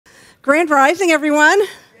Grand Rising, everyone.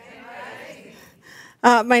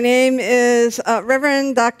 My name is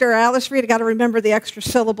Reverend Dr. Alice Reid. I got to remember the extra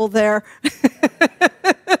syllable there.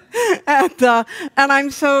 and I'm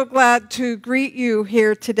so glad to greet you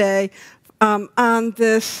here today on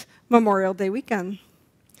this Memorial Day weekend.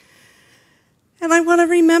 And I want to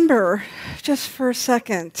remember, just for a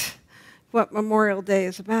second, what Memorial Day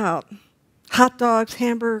is about. Hot dogs,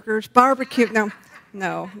 hamburgers, barbecue.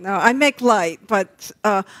 No, I make light, but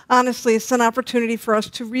honestly, it's an opportunity for us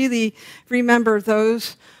to really remember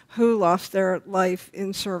those who lost their life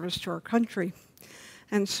in service to our country.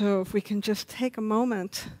 And so if we can just take a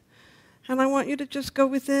moment, and I want you to just go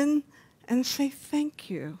within and say thank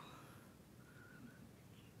you.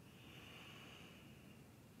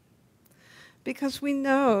 Because we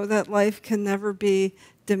know that life can never be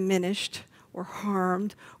diminished or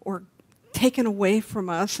harmed or taken away from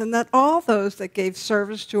us, and that all those that gave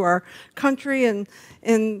service to our country and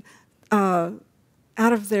out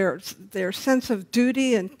of their sense of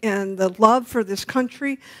duty and the love for this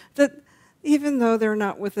country, that even though they're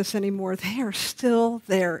not with us anymore, they are still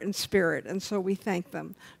there in spirit, and so we thank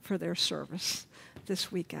them for their service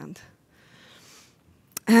this weekend.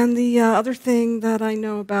 And the other thing that I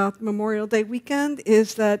know about Memorial Day weekend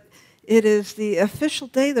is that it is the official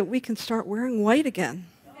day that we can start wearing white again.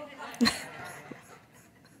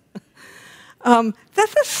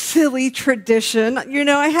 That's a silly tradition. You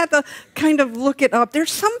know, I had to kind of look it up.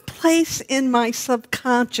 There's some place in my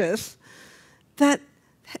subconscious that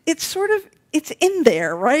it's in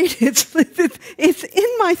there, right? It's in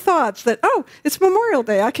my thoughts that, oh, it's Memorial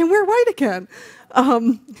Day. I can wear white again.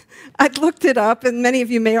 I looked it up, and many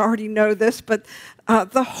of you may already know this, but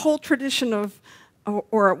the whole tradition of,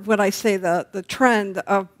 or what I say, the trend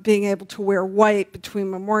of being able to wear white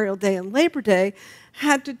between Memorial Day and Labor Day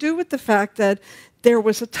had to do with the fact that there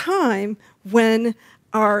was a time when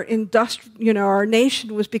our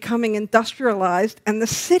nation was becoming industrialized and the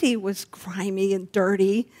city was grimy and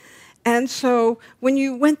dirty. And so when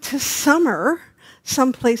you went to summer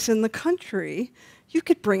someplace in the country, you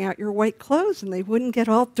could bring out your white clothes and they wouldn't get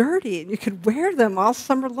all dirty, and you could wear them all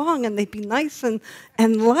summer long and they'd be nice and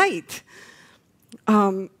light.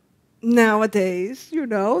 Nowadays,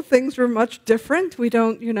 things are much different. We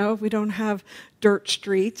don't have dirt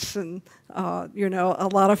streets and, a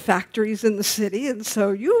lot of factories in the city. And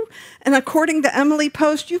so and according to Emily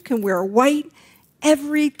Post, you can wear white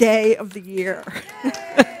every day of the year.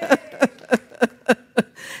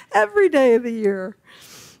 Every day of the year.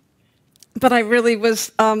 But I really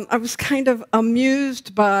was, I was kind of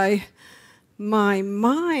amused by my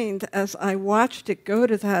mind as I watched it go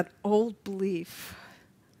to that old belief,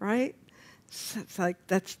 right? It's like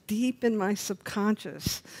that's deep in my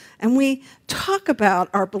subconscious. And we talk about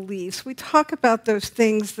our beliefs. We talk about those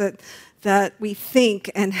things that we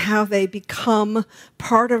think and how they become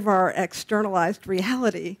part of our externalized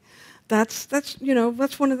reality. That's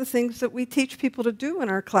one of the things that we teach people to do in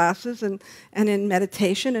our classes and in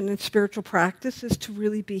meditation and in spiritual practice, is to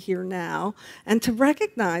really be here now and to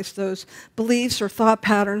recognize those beliefs or thought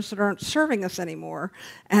patterns that aren't serving us anymore,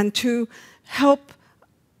 and to help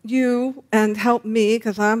you and help me,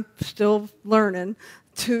 because I'm still learning,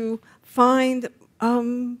 to find,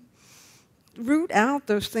 root out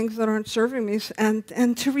those things that aren't serving me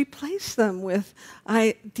and to replace them with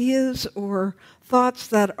ideas or thoughts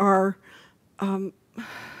that are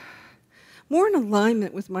more in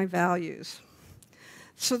alignment with my values.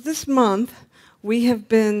 So this month, we have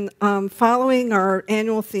been following our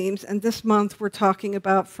annual themes, and this month we're talking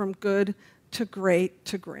about from good to great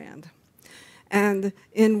to grand. And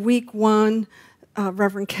in week 1,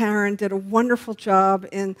 Reverend Karen did a wonderful job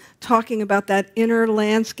in talking about that inner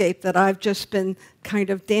landscape that I've just been kind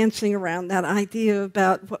of dancing around, that idea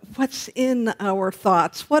about what's in our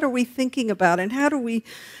thoughts, what are we thinking about, and how do we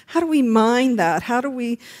mind that? How do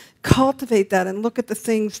we cultivate that and look at the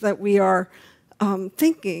things that we are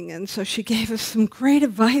thinking? And so she gave us some great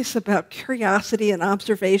advice about curiosity and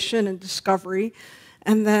observation and discovery.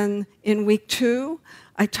 And then in week 2,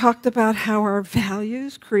 I talked about how our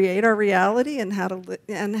values create our reality and how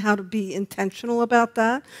to be intentional about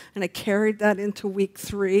that. And I carried that into week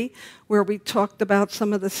 3, where we talked about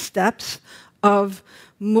some of the steps of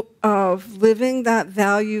living that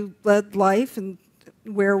value-led life, and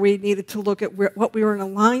where we needed to look at what we were in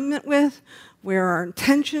alignment with, where our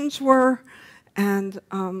intentions were, and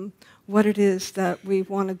what it is that we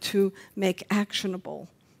wanted to make actionable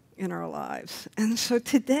in our lives. And so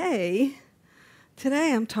today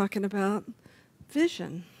I'm talking about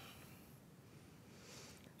vision.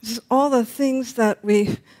 This is all the things that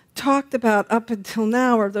we talked about up until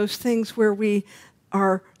now are those things where we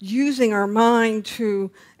are using our mind to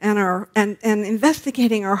and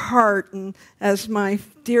investigating our heart, and as my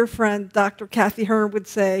dear friend Dr. Kathy Hearn would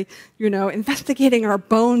say, investigating our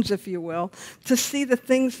bones, if you will, to see the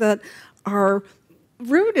things that are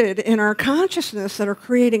rooted in our consciousness that are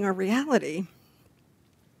creating our reality.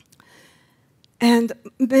 And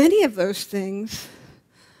many of those things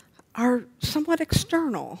are somewhat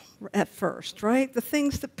external at first, right? The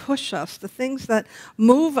things that push us, the things that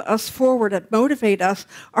move us forward, that motivate us,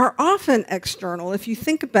 are often external. If you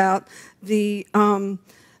think about the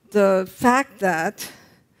fact that,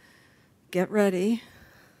 get ready,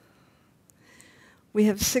 we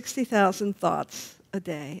have 60,000 thoughts a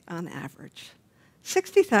day on average.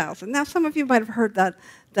 60,000. Now, some of you might have heard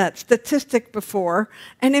that statistic before,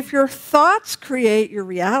 and if your thoughts create your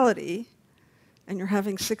reality, and you're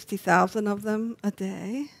having 60,000 of them a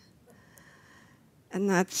day, and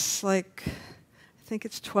that's like, I think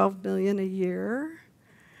it's 12 million a year,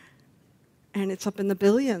 and it's up in the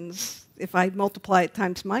billions if I multiply it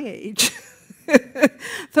times my age.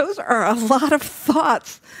 Those are a lot of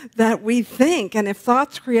thoughts that we think, and if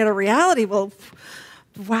thoughts create a reality, well,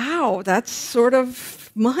 wow, that's sort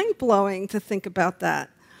of mind-blowing to think about that.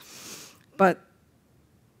 But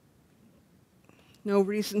no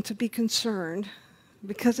reason to be concerned,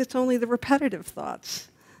 because it's only the repetitive thoughts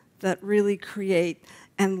that really create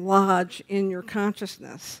and lodge in your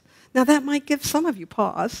consciousness. Now, that might give some of you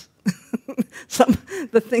pause,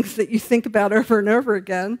 the things that you think about over and over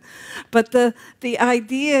again. But the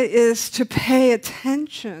idea is to pay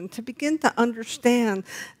attention, to begin to understand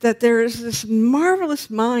that there is this marvelous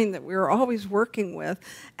mind that we're always working with,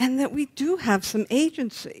 and that we do have some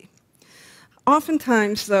agency.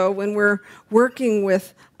 Oftentimes, though, when we're working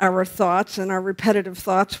with our thoughts and our repetitive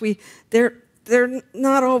thoughts, they're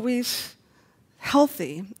not always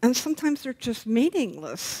healthy, and sometimes they're just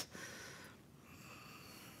meaningless.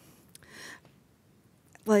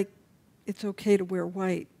 Like, it's okay to wear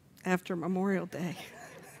white after Memorial Day.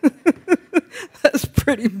 That's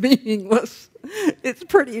pretty meaningless. It's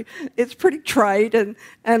pretty trite and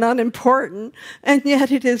unimportant, and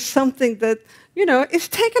yet it is something that, is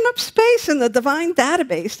taking up space in the divine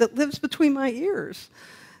database that lives between my ears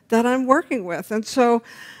that I'm working with. And so,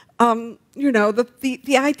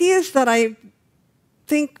 the ideas that I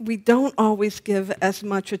think we don't always give as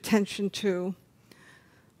much attention to,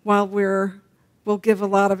 while we'll give a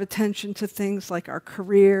lot of attention to things like our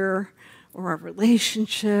career, or our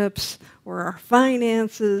relationships, or our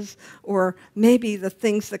finances, or maybe the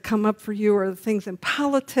things that come up for you, or the things in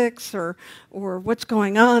politics, or what's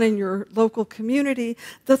going on in your local community.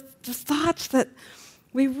 The thoughts that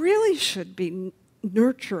we really should be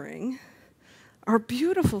nurturing are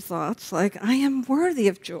beautiful thoughts like, I am worthy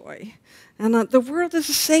of joy, and the world is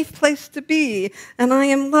a safe place to be, and I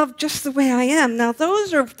am loved just the way I am. Now,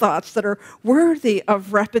 those are thoughts that are worthy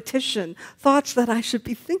of repetition, thoughts that I should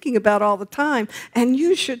be thinking about all the time, and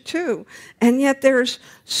you should too. And yet there's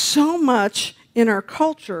so much in our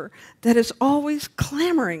culture that is always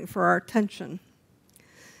clamoring for our attention.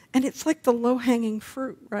 And it's like the low-hanging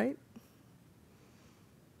fruit, right?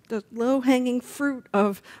 The low-hanging fruit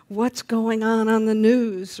of what's going on the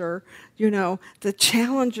news, or, the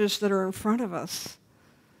challenges that are in front of us.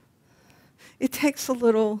 It takes a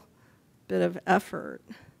little bit of effort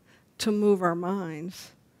to move our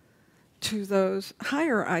minds to those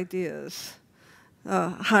higher ideas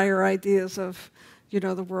of,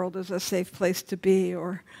 the world is a safe place to be,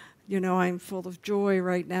 or, I'm full of joy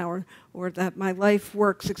right now, or that my life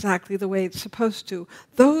works exactly the way it's supposed to.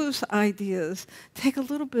 Those ideas take a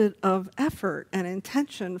little bit of effort and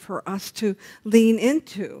intention for us to lean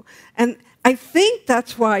into. And I think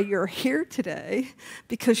that's why you're here today,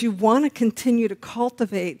 because you want to continue to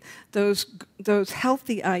cultivate those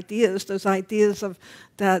healthy ideas, those ideas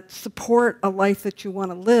that support a life that you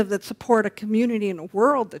want to live, that support a community and a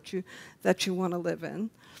world that you want to live in.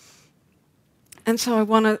 And so I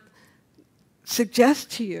want to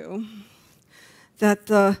suggest to you that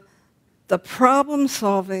the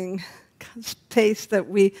problem-solving space that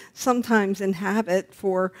we sometimes inhabit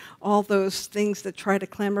for all those things that try to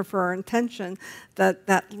clamor for our attention,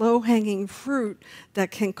 that low-hanging fruit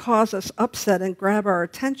that can cause us upset and grab our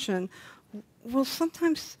attention, will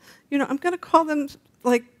sometimes, I'm going to call them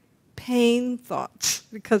like pain thoughts,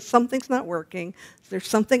 because something's not working. There's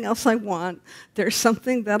something else I want. There's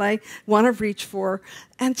something that I want to reach for.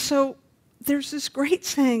 And so there's this great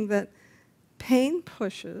saying that pain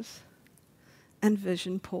pushes and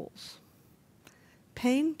vision pulls.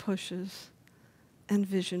 Pain pushes and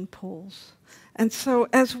vision pulls. And so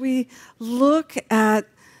as we look at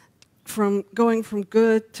going from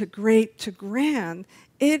good to great to grand,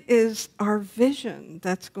 it is our vision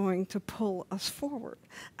that's going to pull us forward.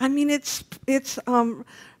 I mean, it's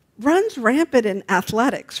runs rampant in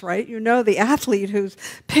athletics, right? You know, the athlete whose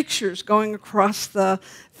picture's going across the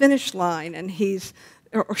finish line, and he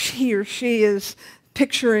or she is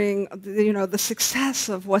picturing, you know, the success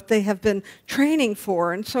of what they have been training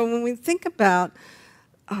for. And so when we think about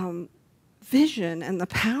vision and the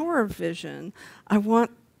power of vision, I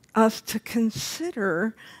want us to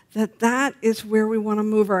consider that that is where we want to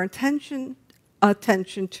move our attention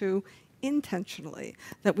to intentionally,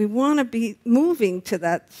 that we want to be moving to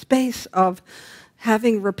that space of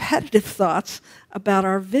having repetitive thoughts about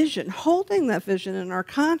our vision, holding that vision in our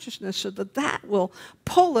consciousness so that that will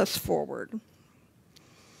pull us forward.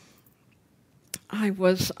 I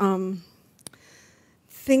was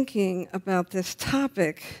thinking about this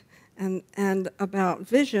topic and about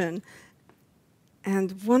vision,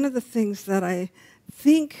 and one of the things that I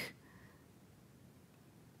think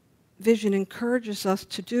vision encourages us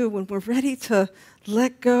to do when we're ready to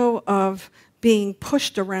let go of being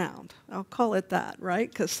pushed around. I'll call it that, right?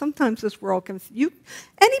 Because sometimes this world can...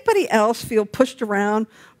 Anybody else feel pushed around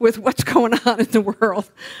with what's going on in the world,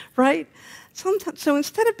 right? Sometimes, so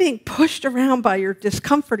instead of being pushed around by your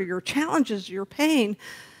discomfort or your challenges, your pain,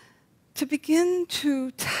 to begin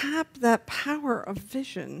to tap that power of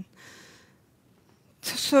vision.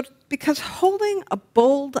 Because holding a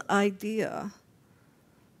bold idea,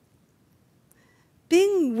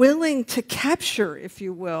 being willing to capture, if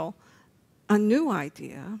you will, a new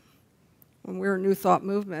idea, when we're a New Thought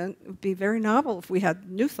movement, it would be very novel if we had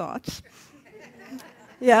new thoughts.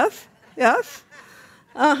 Yes? Yes?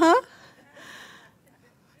 Uh-huh.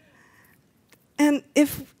 And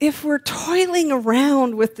if we're toiling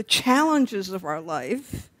around with the challenges of our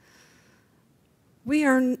life, we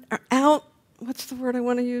are out, what's the word I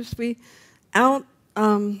want to use? We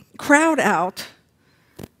crowd out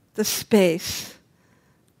the space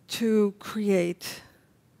to create,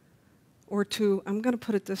 or to, I'm going to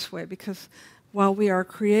put it this way, because while we are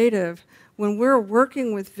creative, when we're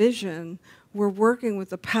working with vision, we're working with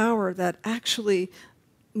the power that actually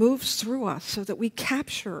moves through us so that we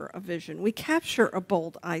capture a vision, we capture a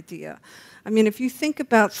bold idea. I mean, if you think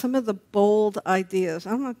about some of the bold ideas,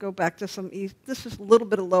 I'm going to go back to this is a little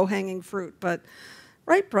bit of low-hanging fruit, but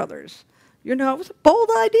Wright brothers, you know, it was a bold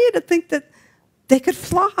idea to think that they could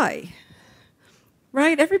fly.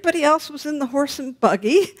 Right? Everybody else was in the horse and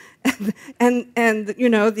buggy, and you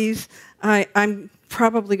know, I'm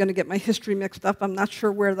probably going to get my history mixed up. I'm not sure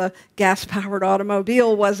where the gas-powered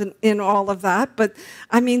automobile was in all of that, but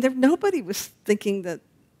I mean, nobody was thinking that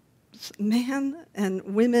man and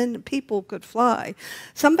women, people could fly.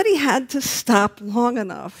 Somebody had to stop long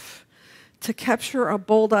enough to capture a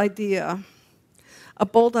bold idea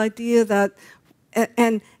that,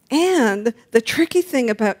 and the tricky thing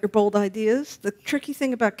about your bold ideas, the tricky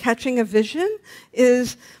thing about catching a vision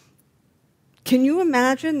is, can you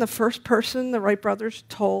imagine the first person the Wright brothers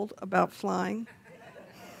told about flying?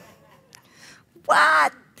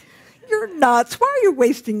 What? You're nuts. Why are you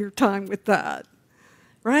wasting your time with that?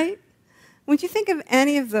 Right? When you think of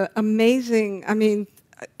any of the amazing, I mean,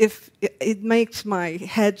 it makes my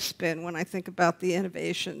head spin when I think about the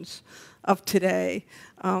innovations of today,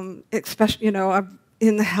 especially, you know,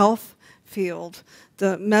 in the health field,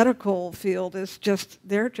 the medical field is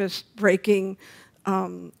they're just breaking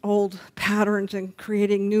old patterns and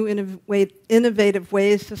creating new innovative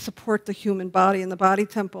ways to support the human body and the body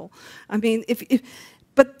temple. I mean,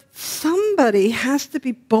 but somebody has to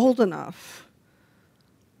be bold enough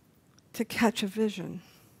to catch a vision,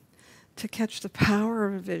 to catch the power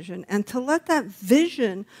of a vision, and to let that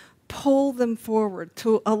vision pull them forward,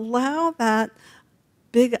 to allow that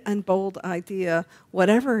big and bold idea,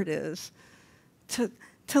 whatever it is, to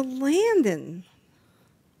land in,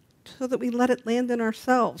 so that we let it land in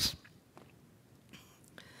ourselves.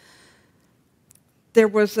 There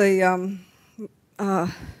was a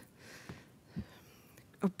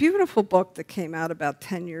beautiful book that came out about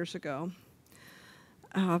 10 years ago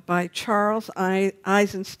by Charles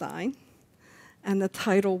Eisenstein, and the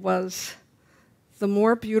title was "The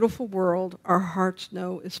More Beautiful World Our Hearts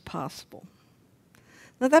Know Is Possible."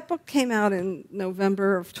 Now, that book came out in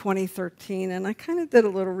November of 2013, and I kind of did a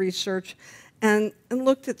little research and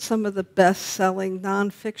looked at some of the best-selling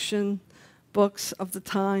nonfiction books of the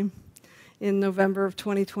time in November of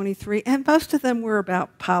 2023, and most of them were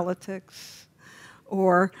about politics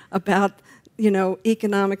or about, you know,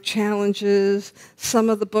 economic challenges. Some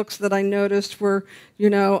of the books that I noticed were,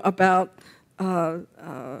 you know, about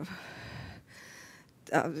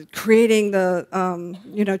creating the,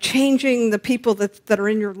 you know, changing the people that are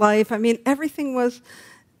in your life. I mean, everything was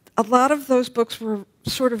a lot of those books were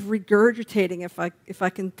sort of regurgitating, if I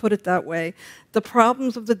can put it that way, the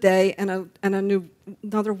problems of the day and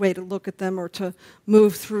another way to look at them or to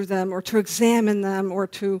move through them or to examine them or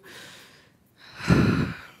to,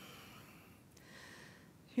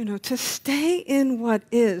 to stay in what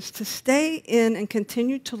is, to stay in and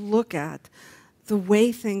continue to look at the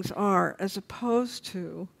way things are as opposed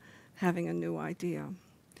to having a new idea.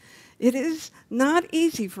 It is not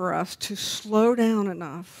easy for us to slow down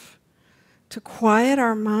enough, to quiet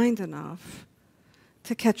our mind enough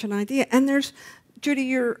to catch an idea. And Judy,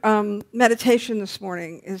 your meditation this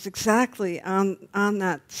morning is exactly on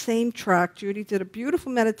that same track. Judy did a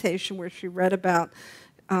beautiful meditation where she read about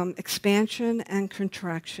expansion and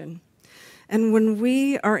contraction. And when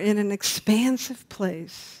we are in an expansive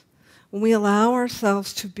place, when we allow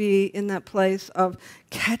ourselves to be in that place of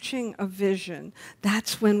catching a vision,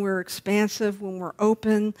 that's when we're expansive, when we're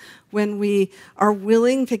open, when we are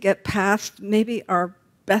willing to get past maybe our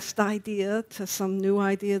best idea to some new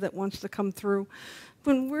idea that wants to come through.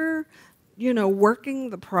 When we're, working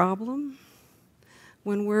the problem,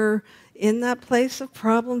 when we're in that place of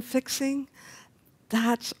problem fixing,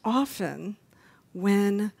 that's often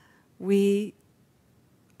when we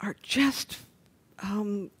are just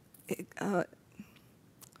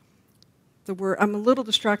I'm a little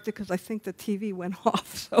distracted because I think the TV went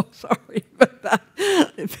off, so sorry about that.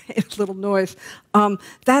 It made a little noise.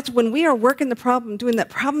 That's when we are working the problem, doing that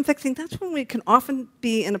problem fixing, that's when we can often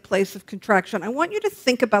be in a place of contraction. I want you to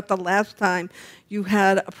think about the last time you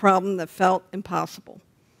had a problem that felt impossible.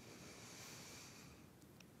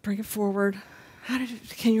 Bring it forward.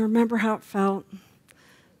 Can you remember how it felt?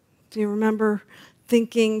 Do you remember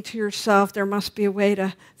thinking to yourself, there must be a way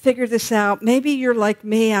to figure this out? Maybe you're like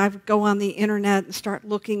me, I would go on the internet and start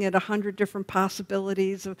looking at 100 different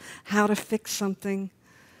possibilities of how to fix something.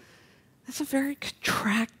 That's a very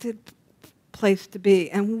contracted place to be.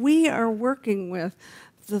 And we are working with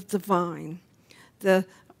the divine.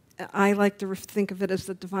 I like to think of it as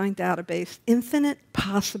the divine database, infinite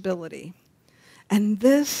possibility. And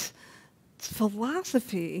this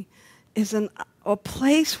philosophy is a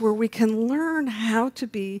place where we can learn how to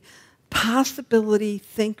be possibility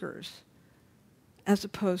thinkers as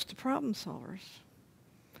opposed to problem solvers.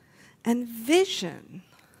 And vision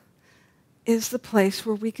is the place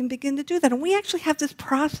where we can begin to do that. And we actually have this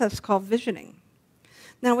process called visioning.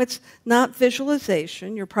 Now, it's not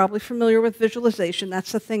visualization. You're probably familiar with visualization.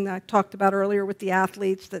 That's the thing that I talked about earlier with the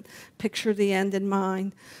athletes that picture the end in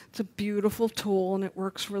mind. It's a beautiful tool, and it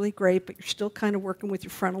works really great, but you're still kind of working with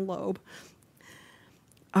your frontal lobe.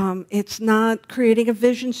 It's not creating a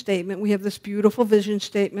vision statement. We have this beautiful vision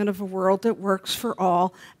statement of a world that works for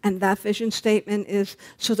all, and that vision statement is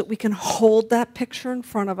so that we can hold that picture in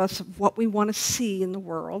front of us of what we want to see in the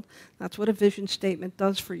world. That's what a vision statement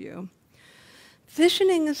does for you.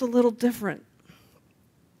 Visioning is a little different.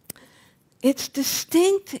 It's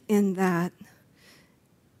distinct in that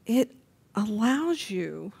it allows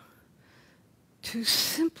you to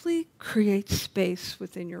simply create space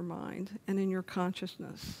within your mind and in your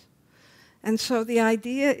consciousness. And so the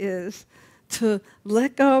idea is to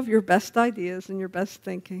let go of your best ideas and your best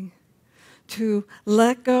thinking, to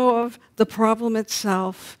let go of the problem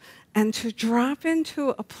itself, and to drop into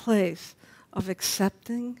a place of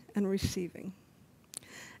accepting and receiving.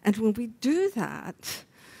 And when we do that,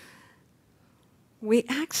 we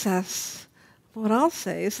access what I'll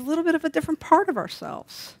say is a little bit of a different part of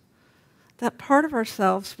ourselves. That part of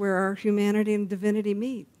ourselves where our humanity and divinity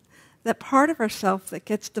meet. That part of ourselves that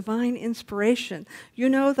gets divine inspiration. You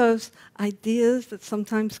know those ideas that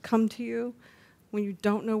sometimes come to you when you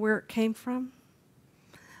don't know where it came from?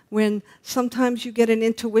 When sometimes you get an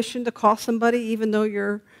intuition to call somebody even though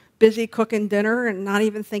you're busy cooking dinner and not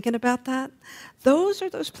even thinking about that. Those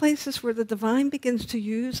are those places where the divine begins to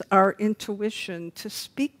use our intuition to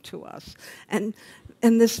speak to us. And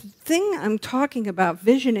this thing I'm talking about,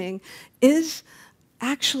 visioning, is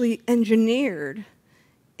actually engineered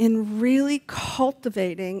in really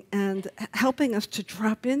cultivating and helping us to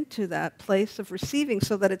drop into that place of receiving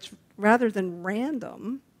so that it's, rather than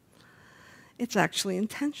random, it's actually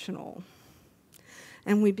intentional.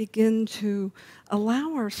 And we begin to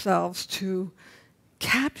allow ourselves to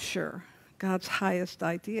capture God's highest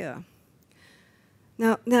idea.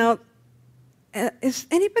 Now, is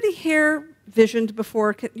anybody here visioned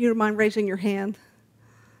before? Can you mind raising your hand?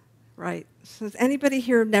 Right. So has anybody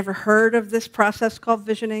here never heard of this process called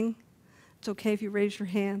visioning? It's okay if you raise your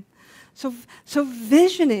hand. So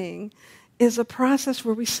visioning is a process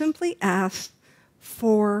where we simply ask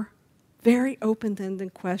for very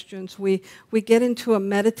open-ended questions. We get into a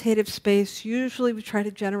meditative space. Usually we try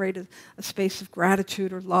to generate a space of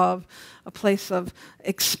gratitude or love, a place of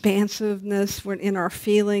expansiveness in our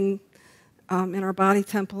feeling, in our body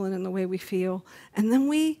temple and in the way we feel. And then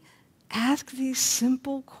we ask these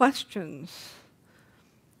simple questions.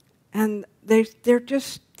 And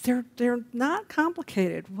they're not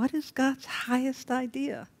complicated. What is God's highest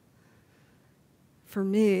idea for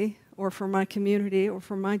me, or for my community, or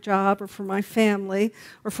for my job, or for my family,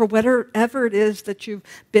 or for whatever it is that you've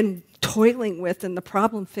been toiling with in the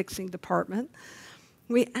problem-fixing department?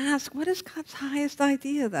 We ask, what is God's highest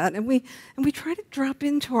idea of that? And we try to drop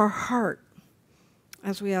into our heart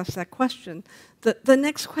as we ask that question. The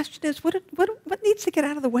next question is, what needs to get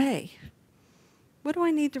out of the way? What do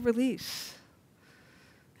I need to release?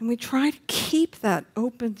 And we try to keep that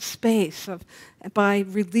open space by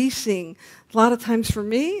releasing. A lot of times for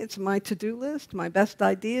me, it's my to-do list, my best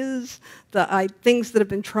ideas, things that have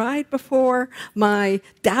been tried before, my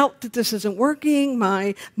doubt that this isn't working,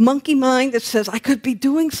 my monkey mind that says I could be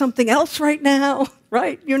doing something else right now,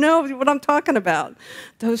 right? You know what I'm talking about.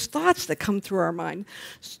 Those thoughts that come through our mind.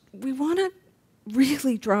 We want to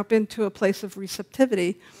really drop into a place of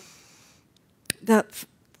receptivity. That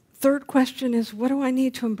third question is, what do I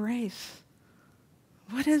need to embrace?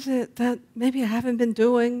 What is it that maybe I haven't been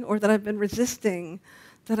doing or that I've been resisting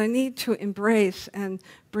that I need to embrace and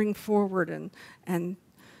bring forward and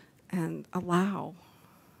allow?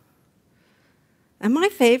 And my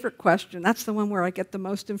favorite question, that's the one where I get the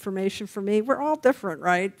most information for me. We're all different,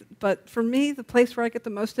 right? But for me, the place where I get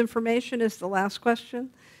the most information is the last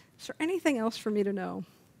question. Is there anything else for me to know?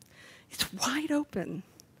 It's wide open.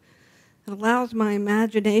 It allows my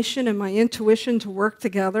imagination and my intuition to work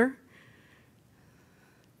together.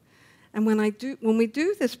 And when we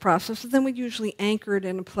do this process, then we usually anchor it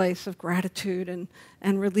in a place of gratitude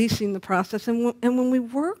and releasing the process. And when we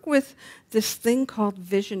work with this thing called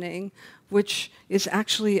visioning, which is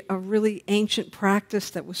actually a really ancient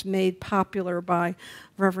practice that was made popular by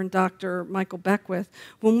Reverend Dr. Michael Beckwith,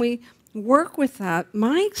 when we work with that,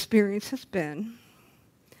 my experience has been,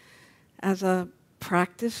 as a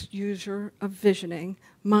practiced user of visioning,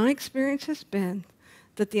 my experience has been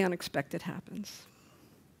that the unexpected happens.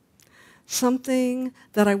 Something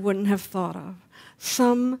that I wouldn't have thought of.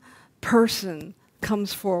 Some person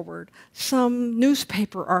comes forward. Some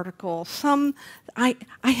newspaper article. I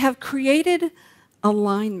have created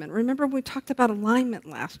alignment. Remember we talked about alignment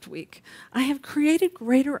last week. I have created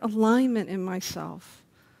greater alignment in myself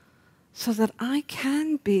so that I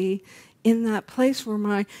can be in that place where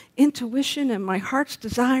my intuition and my heart's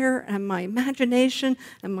desire and my imagination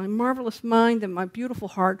and my marvelous mind and my beautiful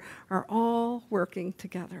heart are all working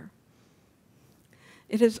together.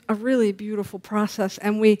 It is a really beautiful process,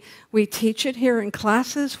 and we teach it here in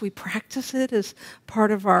classes. We practice it as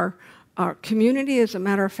part of our community. As a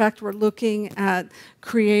matter of fact, we're looking at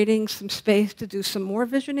creating some space to do some more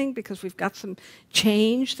visioning because we've got some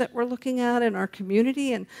change that we're looking at in our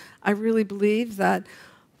community, and I really believe that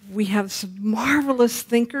we have some marvelous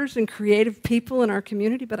thinkers and creative people in our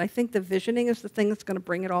community, but I think the visioning is the thing that's going to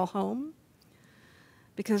bring it all home.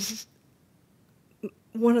 Because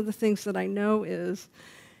one of the things that I know is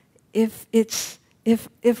if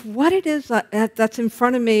what it is that's in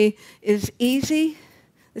front of me is easy,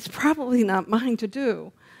 it's probably not mine to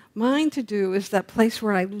do. Mine to do is that place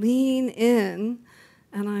where I lean in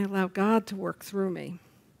and I allow God to work through me.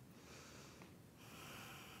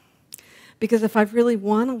 Because if I really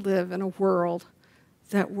want to live in a world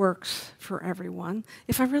that works for everyone,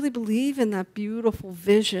 if I really believe in that beautiful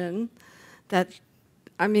vision that,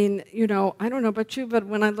 I mean, you know, I don't know about you, but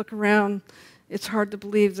when I look around, it's hard to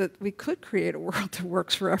believe that we could create a world that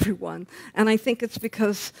works for everyone. And I think it's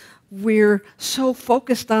because we're so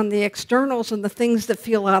focused on the externals and the things that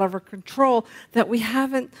feel out of our control that we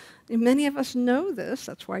haven't. Many of us know this.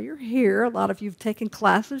 That's why you're here. A lot of you have taken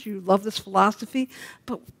classes. You love this philosophy.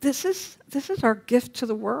 But this is our gift to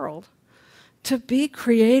the world, to be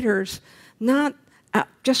creators, not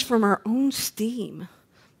just from our own steam,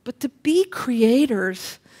 but to be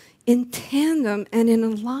creators in tandem and in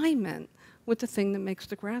alignment with the thing that makes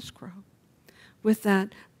the grass grow, with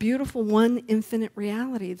that beautiful one infinite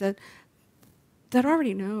reality that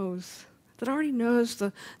already knows,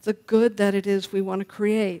 the good that it is we want to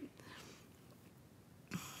create.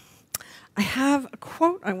 I have a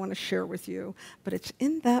quote I want to share with you, but it's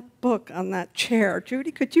in that book on that chair.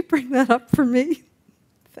 Judy, could you bring that up for me?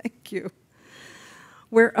 Thank you.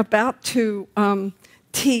 We're about to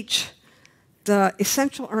teach the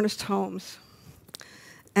Essential Ernest Holmes.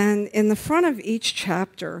 And in the front of each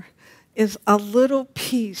chapter is a little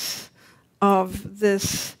piece of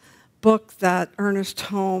this book that Ernest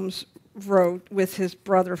Holmes wrote with his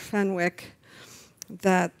brother Fenwick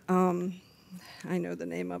that, I know the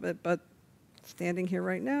name of it, but standing here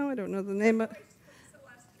right now, I don't know the name of it.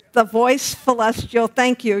 The Voice Celestial,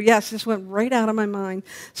 thank you. Yes, this went right out of my mind.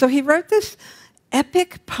 So he wrote this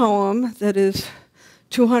epic poem that is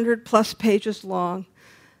 200 plus pages long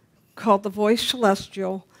called The Voice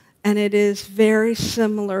Celestial, and it is very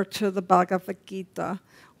similar to the Bhagavad Gita,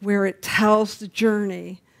 where it tells the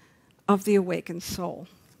journey of the awakened soul.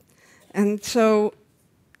 And so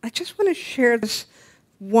I just want to share this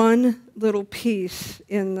one little piece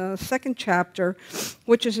in the second chapter,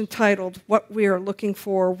 which is entitled, What We Are Looking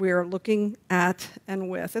For, We Are Looking At and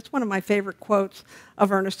With. It's one of my favorite quotes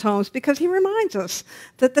of Ernest Holmes because he reminds us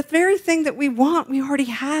that the very thing that we want, we already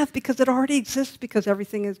have because it already exists, because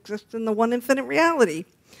everything exists in the one infinite reality.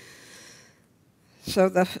 So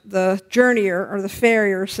the journeyer, or the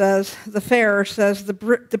farer says,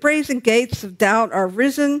 the brazen gates of doubt are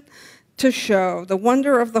risen to show the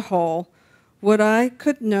wonder of the whole. Would I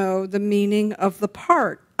could know the meaning of the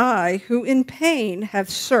part, I, who in pain have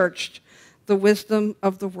searched the wisdom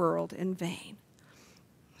of the world in vain.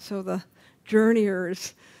 So the journeyer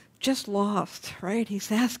is just lost, right?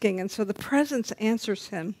 He's asking, and so the presence answers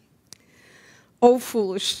him. O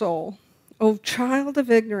foolish soul, O child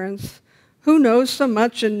of ignorance, who knows so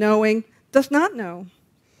much and knowing does not know?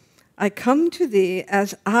 I come to thee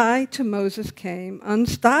as I to Moses came,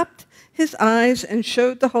 unstopped his eyes and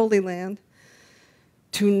showed the Holy Land.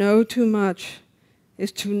 To know too much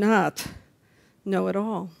is to not know at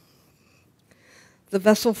all. The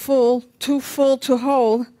vessel too full to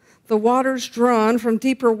hold, the waters drawn from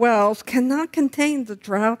deeper wells cannot contain the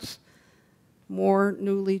draughts more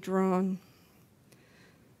newly drawn.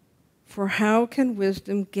 For how can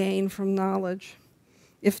wisdom gain from knowledge,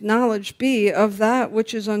 if knowledge be of that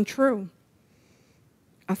which is untrue?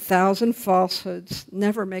 1,000 falsehoods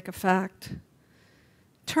never make a fact.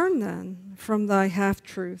 Turn then from thy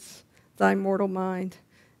half-truths, thy mortal mind,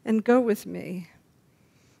 and go with me.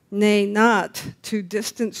 Nay, not to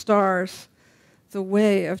distant stars. The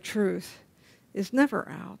way of truth is never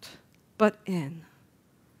out, but in.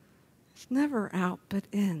 It's never out, but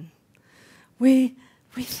in. We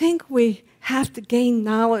think we have to gain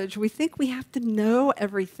knowledge. We think we have to know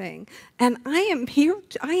everything. And I am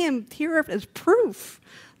here as proof.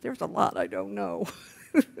 There's a lot I don't know.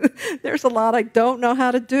 There's a lot I don't know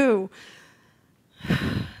how to do.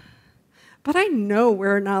 But I know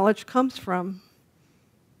where knowledge comes from.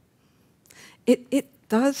 It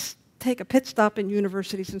does take a pit stop in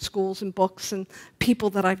universities and schools and books and people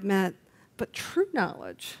that I've met, but true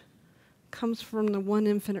knowledge comes from the one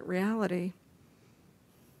infinite reality.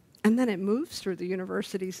 And then it moves through the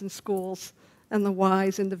universities and schools and the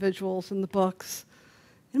wise individuals and the books.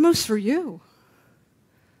 It moves through you.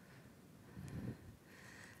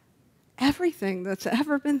 Everything that's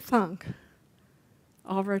ever been thunk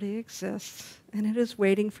already exists, and it is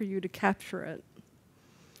waiting for you to capture it,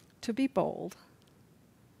 to be bold,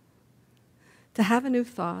 to have a new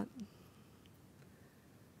thought,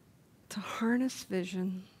 to harness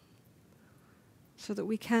vision so that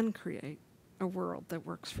we can create a world that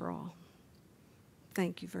works for all.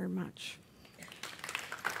 Thank you very much.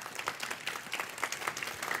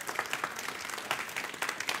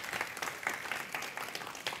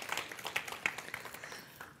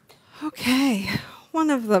 Okay, one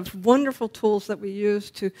of the wonderful tools that we use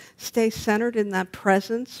to stay centered in that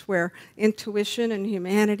presence where intuition and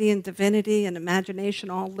humanity and divinity and imagination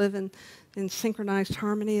all live in synchronized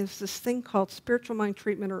harmony is this thing called spiritual mind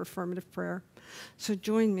treatment or affirmative prayer. So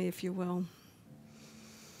join me, if you will,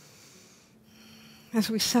 as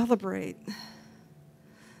we celebrate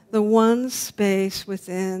the one space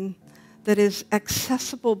within that is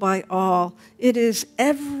accessible by all. It is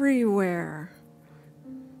everywhere.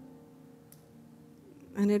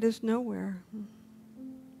 And it is nowhere.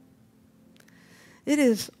 It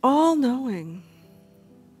is all-knowing.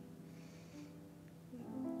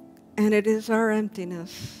 And it is our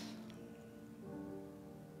emptiness.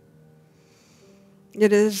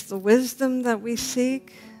 It is the wisdom that we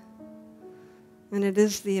seek, and it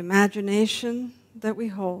is the imagination that we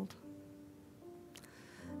hold.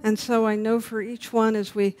 And so I know for each one,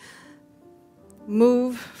 as we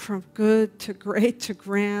move from good to great to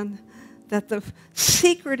grand, that the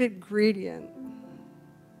secret ingredient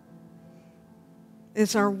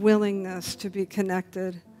is our willingness to be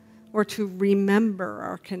connected or to remember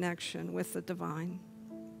our connection with the divine.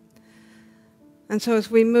 And so as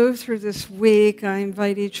we move through this week, I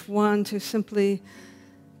invite each one to simply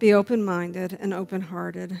be open-minded and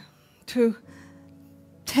open-hearted, to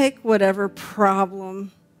take whatever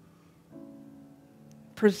problem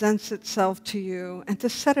presents itself to you and to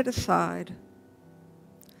set it aside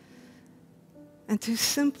and to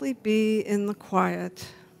simply be in the quiet.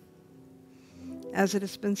 As it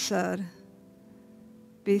has been said,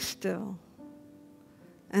 be still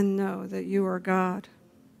and know that you are God,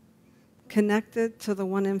 connected to the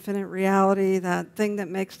one infinite reality, that thing that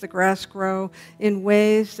makes the grass grow in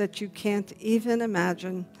ways that you can't even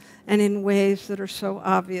imagine and in ways that are so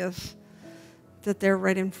obvious that they're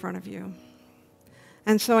right in front of you.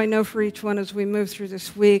 And so I know for each one as we move through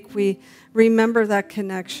this week, we remember that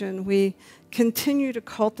connection. We continue to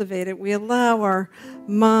cultivate it. We allow our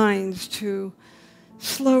minds to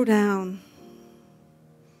slow down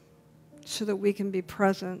so that we can be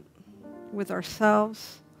present with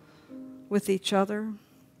ourselves, with each other,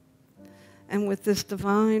 and with this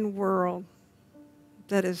divine world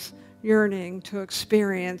that is yearning to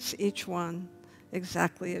experience each one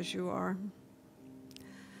exactly as you are.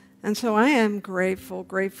 And so I am grateful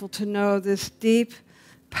to know this deep,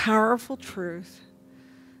 powerful truth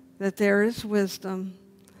that there is wisdom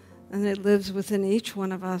and it lives within each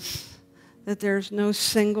one of us, that there's no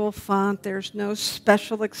single font, there's no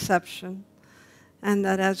special exception, and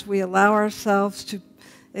that as we allow ourselves to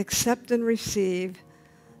accept and receive,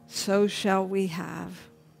 so shall we have.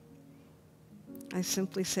 I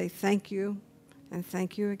simply say thank you and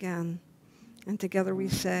thank you again. And together we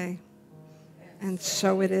say, and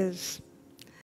so it is.